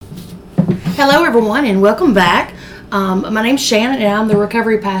Hello, everyone, and welcome back. My name's Shannon, and I'm the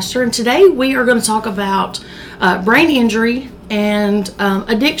recovery pastor. And today we are going to talk about brain injury and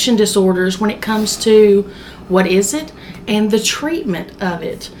addiction disorders when it comes to what is it and the treatment of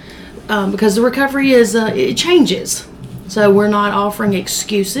it. Because the recovery it changes. So we're not offering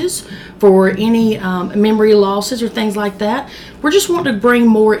excuses for any memory losses or things like that. We're just wanting to bring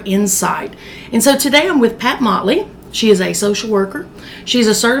more insight. And so today I'm with Pat Motley. She is a social worker. She's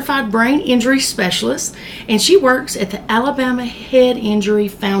a certified brain injury specialist, and she works at the Alabama Head Injury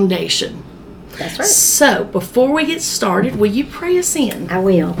Foundation. That's right. So, before we get started, will you pray us in? I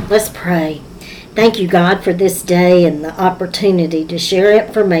will. Let's pray. Thank you, God, for this day and the opportunity to share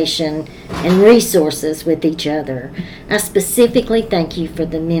information and resources with each other. I specifically thank you for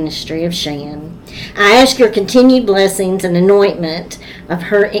the ministry of Shan. I ask your continued blessings and anointment of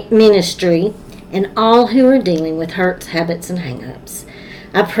her ministry and all who are dealing with hurts, habits, and hang-ups.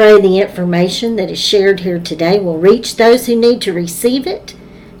 I pray the information that is shared here today will reach those who need to receive it.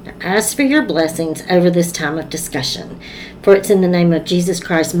 I ask for your blessings over this time of discussion. For it's in the name of Jesus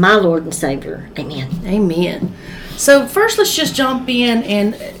Christ, my Lord and Savior. Amen. Amen. So first, let's just jump in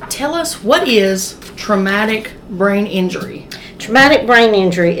and tell us, what is traumatic brain injury? Traumatic brain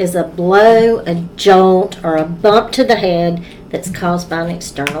injury is a blow, a jolt, or a bump to the head that's caused by an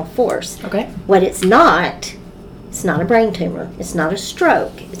external force. Okay. What it's not a brain tumor. It's not a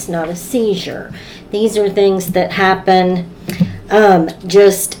stroke. It's not a seizure. These are things that happen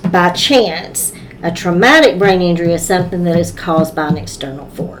just by chance. A traumatic brain injury is something that is caused by an external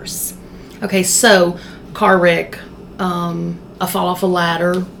force. Okay, so car wreck, a fall off a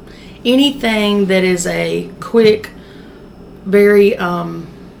ladder, anything that is a quick, very,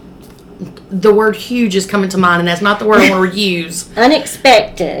 the word huge is coming to mind, and that's not the word I want to use.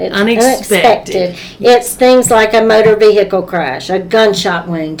 Unexpected. Unexpected. It's things like a motor vehicle crash, a gunshot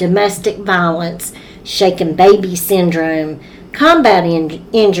wound, domestic violence, shaken baby syndrome, combat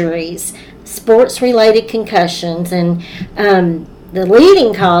injuries, sports-related concussions, and the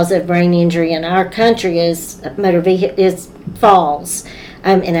leading cause of brain injury in our country is falls.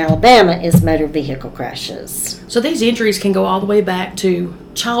 In Alabama is motor vehicle crashes. So these injuries can go all the way back to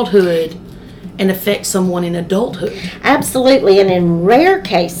childhood and affect someone in adulthood. Absolutely, and in rare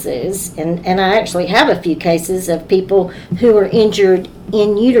cases, and I actually have a few cases of people who were injured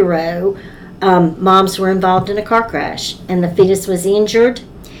in utero. Moms were involved in a car crash, and the fetus was injured,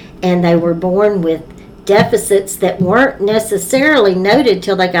 and they were born with deficits that weren't necessarily noted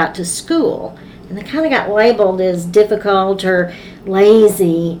till they got to school. And they kind of got labeled as difficult or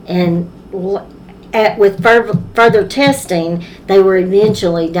lazy, and with further testing, they were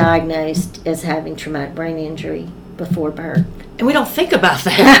eventually diagnosed as having traumatic brain injury before birth. And we don't think about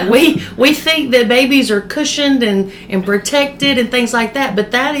that. we think that babies are cushioned and protected and things like that,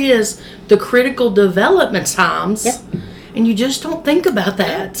 but that is the critical development times. Yep. And you just don't think about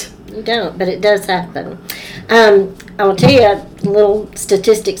that. You don't, but it does happen. I will tell you little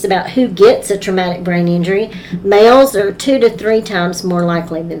statistics about who gets a traumatic brain injury. Males are 2 to 3 times more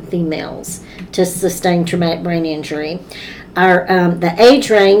likely than females to sustain traumatic brain injury. The age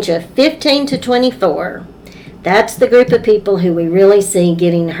range of 15 to 24, that's the group of people who we really see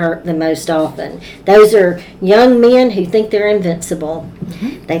getting hurt the most often. Those are young men who think they're invincible.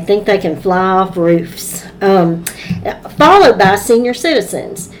 Mm-hmm. They think they can fly off roofs. Followed by senior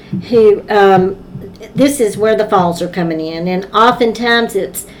citizens who, this is where the falls are coming in. And oftentimes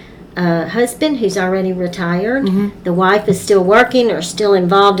it's a husband who's already retired. Mm-hmm. The wife is still working or still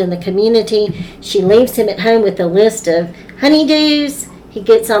involved in the community. She leaves him at home with a list of honeydews. He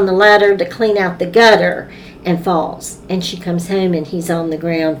gets on the ladder to clean out the gutter and falls. And she comes home and he's on the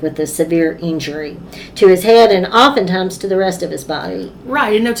ground with a severe injury to his head and oftentimes to the rest of his body.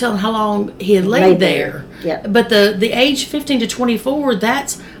 Right, and no telling how long he had laid there. Yeah. But the age 15 to 24,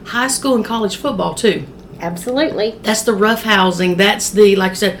 that's high school and college football too. Absolutely. That's the rough housing. That's the,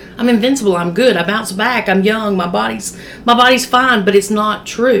 like I said, I'm invincible, I'm good, I bounce back, I'm young, my body's fine, but it's not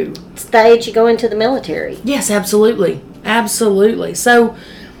true. It's the age you go into the military. Yes, absolutely. Absolutely. So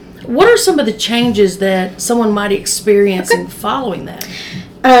what are some of the changes that someone might experience in following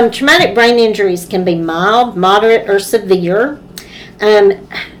that? Traumatic brain injuries can be mild, moderate, or severe.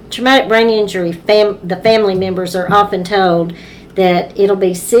 Traumatic brain injury, the family members are often told that it'll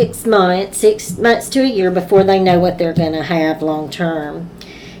be 6 months to a year before they know what they're going to have long term.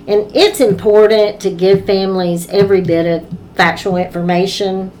 And it's important to give families every bit of factual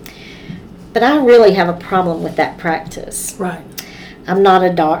information, but I really have a problem with that practice. Right. I'm not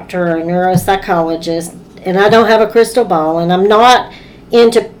a doctor or a neuropsychologist, and I don't have a crystal ball, and I'm not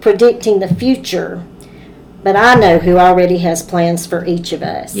into predicting the future, but I know who already has plans for each of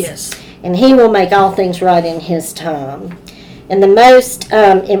us. Yes. and He will make all things right in His time. And the most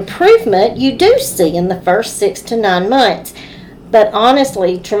improvement you do see in the first 6 to 9 months. But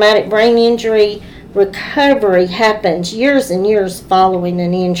honestly, traumatic brain injury recovery happens years and years following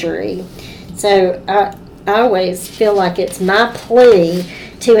an injury. So I always feel like it's my plea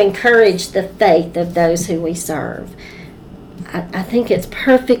to encourage the faith of those who we serve. I think it's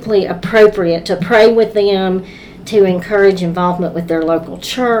perfectly appropriate to pray with them, to encourage involvement with their local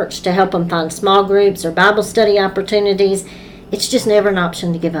church, to help them find small groups or Bible study opportunities. It's just never an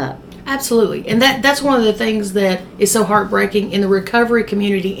option to give up. Absolutely. And that's one of the things that is so heartbreaking in the recovery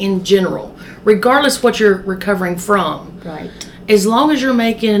community in general, regardless what you're recovering from. Right. As long as you're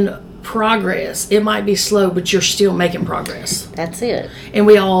making progress, it might be slow, but you're still making progress. That's it. And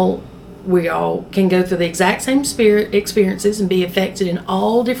we all can go through the exact same experiences and be affected in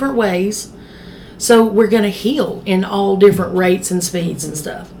all different ways. So we're going to heal in all different rates and speeds and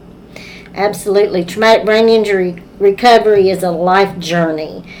stuff. Absolutely. Traumatic brain injury recovery is a life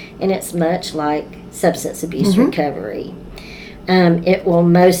journey, and it's much like substance abuse recovery. It will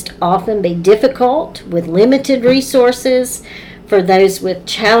most often be difficult with limited resources for those with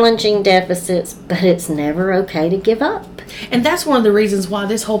challenging deficits, but it's never okay to give up. And that's one of the reasons why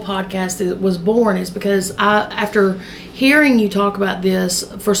this whole podcast was born, is because after hearing you talk about this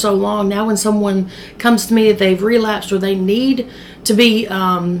for so long, now when someone comes to me that they've relapsed or they need to be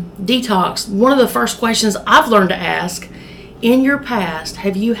detoxed, one of the first questions I've learned to ask, in your past,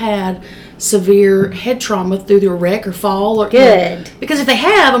 have you had severe head trauma through the wreck or fall? Or, Good. Because if they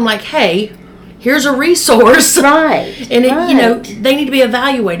have, I'm like, hey, here's a resource. Right. And they need to be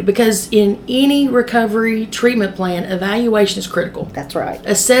evaluated, because in any recovery treatment plan, evaluation is critical. That's right.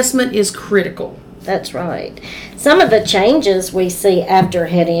 Assessment is critical. That's right. Some of the changes we see after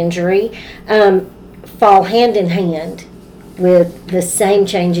head injury fall hand in hand with the same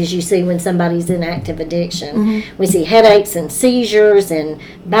changes you see when somebody's in active addiction. We see headaches and seizures and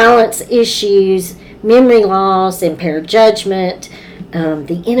balance issues, memory loss, impaired judgment,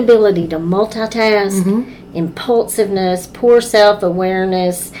 the inability to multitask, impulsiveness, poor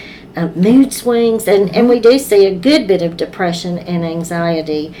self-awareness, mood swings, and we do see a good bit of depression and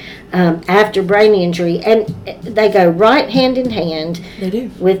anxiety after brain injury, and they go right hand in hand. They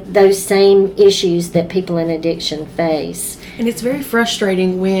do. With those same issues that people in addiction face. And it's very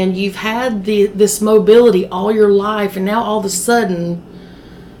frustrating when you've had this mobility all your life, and now all of a sudden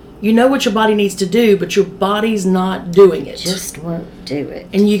you know what your body needs to do, but your body's not doing it. Just won't do it.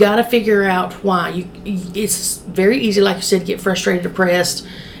 And you got to figure out why. It's very easy, like you said, to get frustrated, depressed,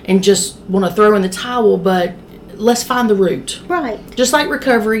 and just want to throw in the towel, but let's find the root. Right. Just like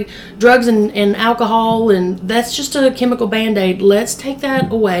recovery, drugs and alcohol, and that's just a chemical Band-Aid. Let's take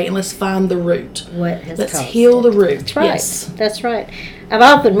that away and let's find the root. Let's heal the root. That's right. Yes. That's right. I've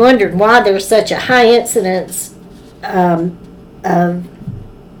often wondered why there's such a high incidence of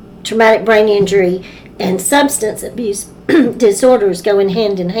traumatic brain injury and substance abuse disorders going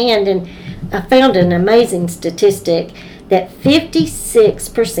hand in hand, and I found an amazing statistic that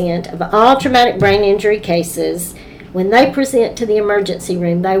 56% of all traumatic brain injury cases, when they present to the emergency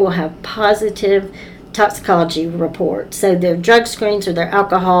room, they will have positive toxicology reports. So their drug screens or their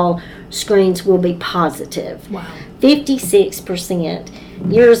alcohol screens will be positive. Wow. 56%.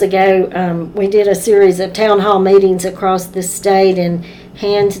 Years ago, we did a series of town hall meetings across the state, and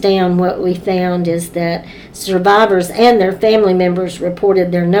hands down what we found is that survivors and their family members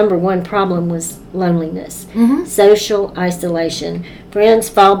reported their number one problem was loneliness, social isolation. Friends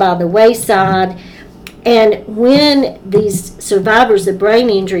fall by the wayside. And when these survivors of brain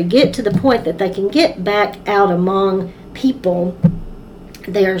injury get to the point that they can get back out among people,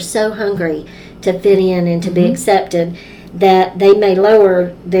 they are so hungry to fit in and to be accepted that they may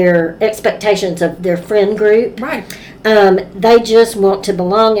lower their expectations of their friend group. Right. They just want to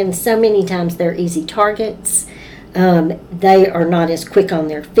belong, and so many times they're easy targets. They are not as quick on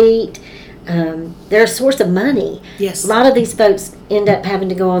their feet. They're a source of money. Yes. A lot of these folks end up having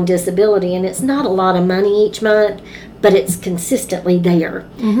to go on disability, and it's not a lot of money each month, but it's consistently there.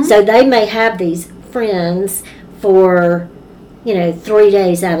 So they may have these friends for 3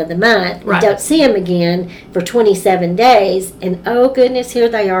 days out of the month. Right. Don't see them again for 27 days, and oh goodness, here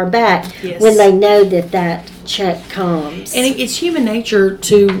they are back. Yes. When they know that check comes. And it's human nature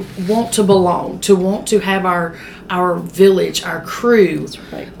to want to belong, to want to have our village, our crew. That's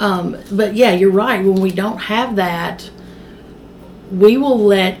right. But yeah, you're right. When we don't have that, we will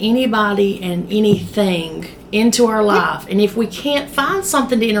let anybody and anything into our life. And if we can't find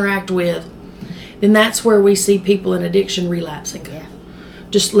something to interact with, then that's where we see people in addiction relapsing. Yeah.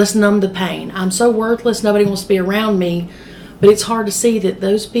 Just let's numb the pain. I'm so worthless, nobody wants to be around me. But it's hard to see that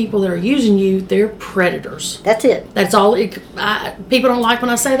those people that are using you, they're predators. That's it. That's all. People don't like when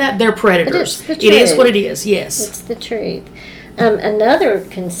I say that. They're predators. It is what it is. Yes. It's the truth. Another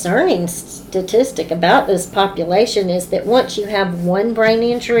concerning statistic about this population is that once you have one brain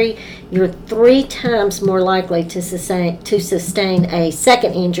injury, you're 3 times more likely to sustain a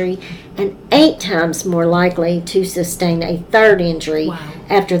second injury, and 8 times more likely to sustain a third injury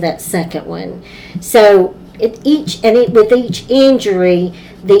after that second one. So with each injury,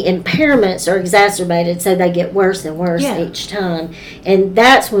 the impairments are exacerbated, so they get worse and worse each time. And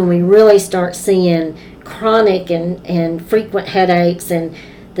that's when we really start seeing chronic and frequent headaches and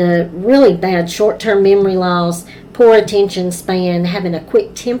the really bad short-term memory loss, poor attention span, having a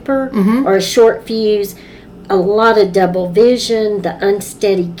quick temper or a short fuse, a lot of double vision, the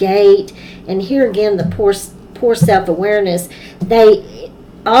unsteady gait, and here again the poor self-awareness. They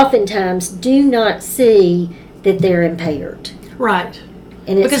oftentimes do not see that they're impaired. Right.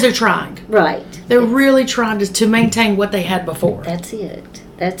 And because they're trying. Right. They're really trying to maintain what they had before. That's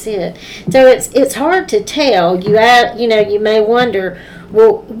it. So it's hard to tell. You may wonder,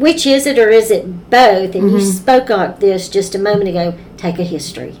 well, which is it, or is it both? And you spoke on this just a moment ago. Take a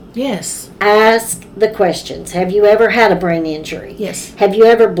history. Yes. Ask the questions. Have you ever had a brain injury? Yes. Have you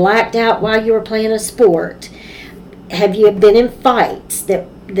ever blacked out while you were playing a sport? Have you been in fights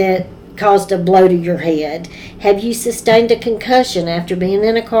that caused a blow to your head? Have you sustained a concussion after being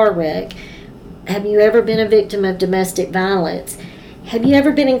in a car wreck? Have you ever been a victim of domestic violence? Have you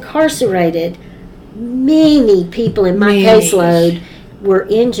ever been incarcerated? Many people in my caseload were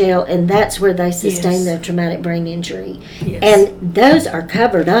in jail, and that's where they sustained their traumatic brain injury. Yes. And those are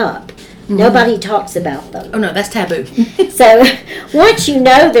covered up. Nobody talks about them. Oh, no, that's taboo. So once you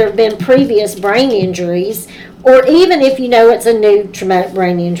know there have been previous brain injuries, or even if you know it's a new traumatic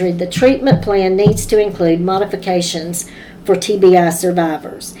brain injury, the treatment plan needs to include modifications for TBI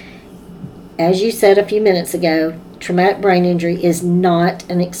survivors. As you said a few minutes ago, traumatic brain injury is not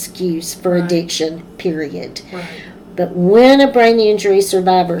an excuse for addiction, period. Right. But when a brain injury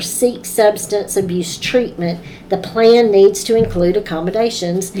survivor seeks substance abuse treatment, the plan needs to include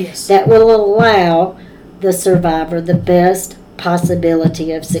accommodations that will allow the survivor the best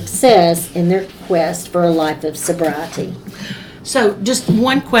possibility of success in their quest for a life of sobriety. So just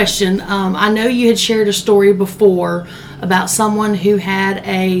one question. I know you had shared a story before about someone who had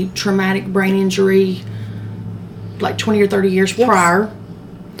a traumatic brain injury like 20 or 30 years prior.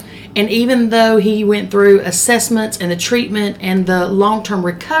 And even though he went through assessments and the treatment and the long-term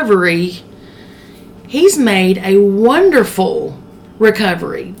recovery, he's made a wonderful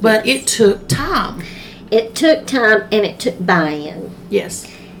recovery. But it took time. It took time, and it took buy-in.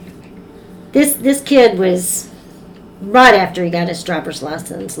 Yes. This kid was right after he got his driver's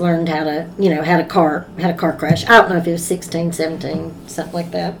license, learned how to, had a car crash. I don't know if it was 16, 17, something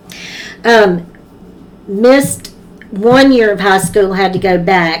like that. Missed 1 year of high school, had to go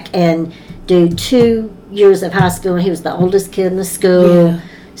back and do 2 years of high school. He was the oldest kid in the school.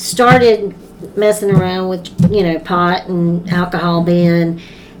 Started messing around with, pot and alcohol bin.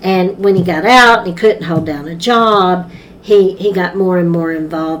 And when he got out and he couldn't hold down a job, he got more and more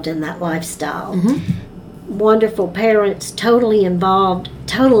involved in that lifestyle. Wonderful parents, totally involved,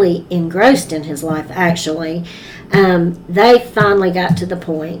 totally engrossed in his life, actually. They finally got to the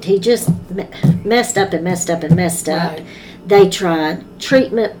point. He just messed up. Right. They tried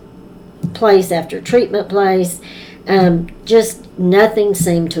treatment place after treatment place. Just nothing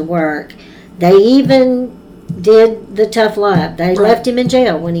seemed to work. They even did the tough love. They left him in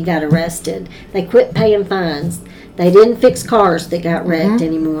jail when he got arrested. They quit paying fines. They didn't fix cars that got wrecked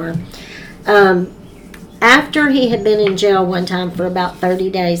anymore. After he had been in jail one time for about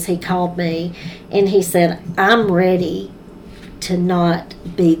 30 days, he called me and he said, I'm ready to not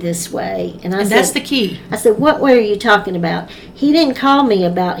be this way. And I said, that's the key. I said, what way are you talking about? He didn't call me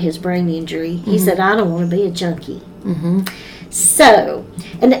about his brain injury. He said, I don't want to be a junkie. So,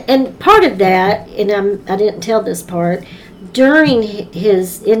 and part of that, and I didn't tell this part, during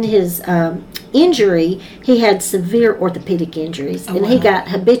his injury, he had severe orthopedic injuries, and he got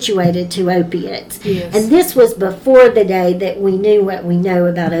habituated to opiates. Yes. And this was before the day that we knew what we know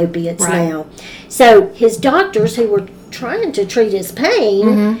about opiates now. So his doctors, who were trying to treat his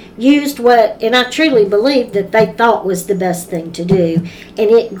pain, used what, and I truly believe that they thought was the best thing to do, and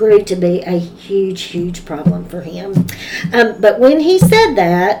it grew to be a huge, huge problem for him. But when he said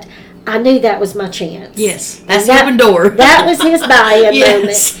that, I knew that was my chance. Yes, that's the open door. That was his buy-in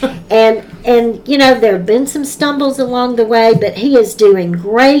moment. And And, there have been some stumbles along the way, but he is doing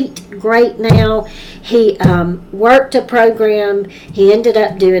great now. He worked a program. He ended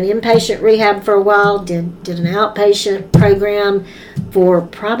up doing inpatient rehab for a while, did an outpatient program for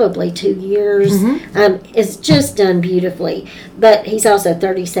probably 2 years. It's just done beautifully. But he's also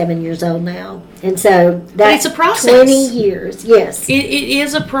 37 years old now. And so that's it's a process. 20 years, yes. It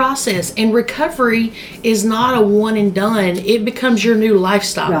is a process. And recovery is not a one and done. It becomes your new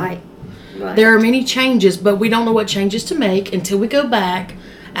lifestyle. Right. There are many changes, but we don't know what changes to make until we go back,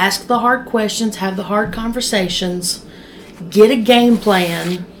 ask the hard questions, have the hard conversations, get a game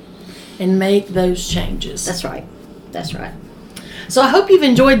plan, and make those changes. That's right. So I hope you've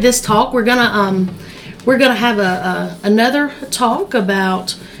enjoyed this talk. We're gonna have another talk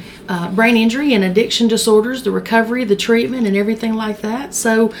about brain injury and addiction disorders, the recovery, the treatment, and everything like that.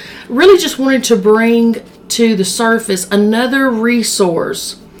 So really just wanted to bring to the surface another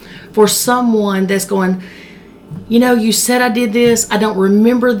resource for someone that's going, you said I did this, I don't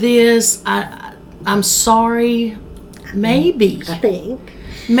remember this, I'm sorry. Maybe. I think.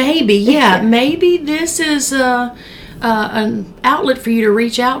 Maybe, yeah. Maybe this is an outlet for you to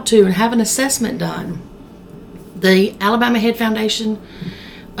reach out to and have an assessment done. The Alabama Head Foundation,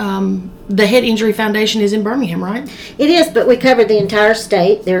 the Head Injury Foundation is in Birmingham, right? It is, but we cover the entire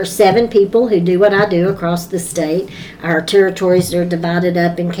state. There are 7 people who do what I do across the state. Our territories are divided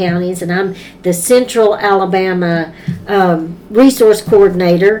up in counties, and I'm the Central Alabama Resource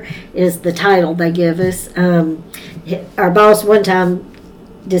Coordinator is the title they give us. Our boss one time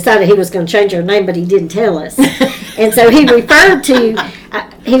decided he was going to change our name, but he didn't tell us. And so he referred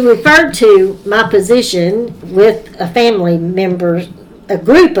to my position with a family member, a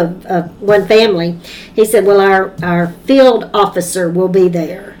group of one family. He said, well, our field officer will be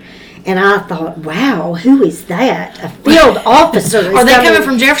there. And I thought, wow, who is that? A field officer. Are they coming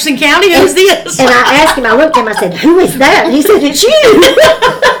from Jefferson County? Who's this? And I asked him, I looked at him, I said, who is that? And he said, it's you.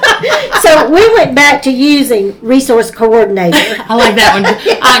 So we went back to using resource coordinator. I like that one.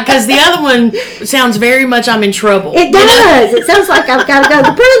 Because the other one sounds very much I'm in trouble. It does. It sounds like I've got to go to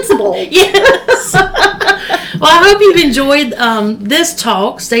the principal. Yes. Well, I hope you've enjoyed this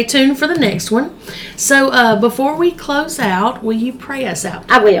talk. Stay tuned for the next one. So before we close out, will you pray us out?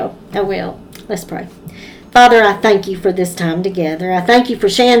 I will. Let's pray. Father, I thank you for this time together. I thank you for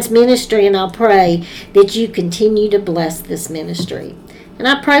Shan's ministry, and I'll pray that you continue to bless this ministry. And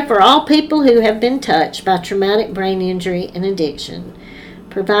I pray for all people who have been touched by traumatic brain injury and addiction.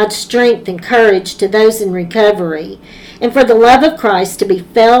 Provide strength and courage to those in recovery, and for the love of Christ to be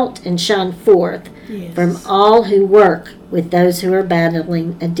felt and shine forth from all who work with those who are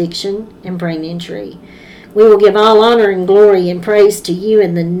battling addiction and brain injury. We will give all honor and glory and praise to you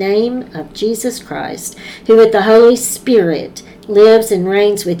in the name of Jesus Christ, who with the Holy Spirit lives and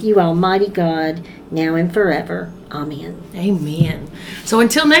reigns with you, Almighty God, now and forever. Amen. Amen. So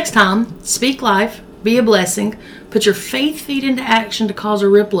until next time, speak life, be a blessing, put your faith feet into action to cause a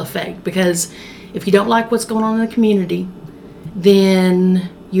ripple effect. Because if you don't like what's going on in the community, then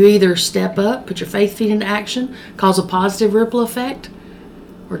you either step up, put your faith feet into action, cause a positive ripple effect,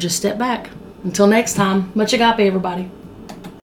 or just step back. Until next time, much agape, everybody.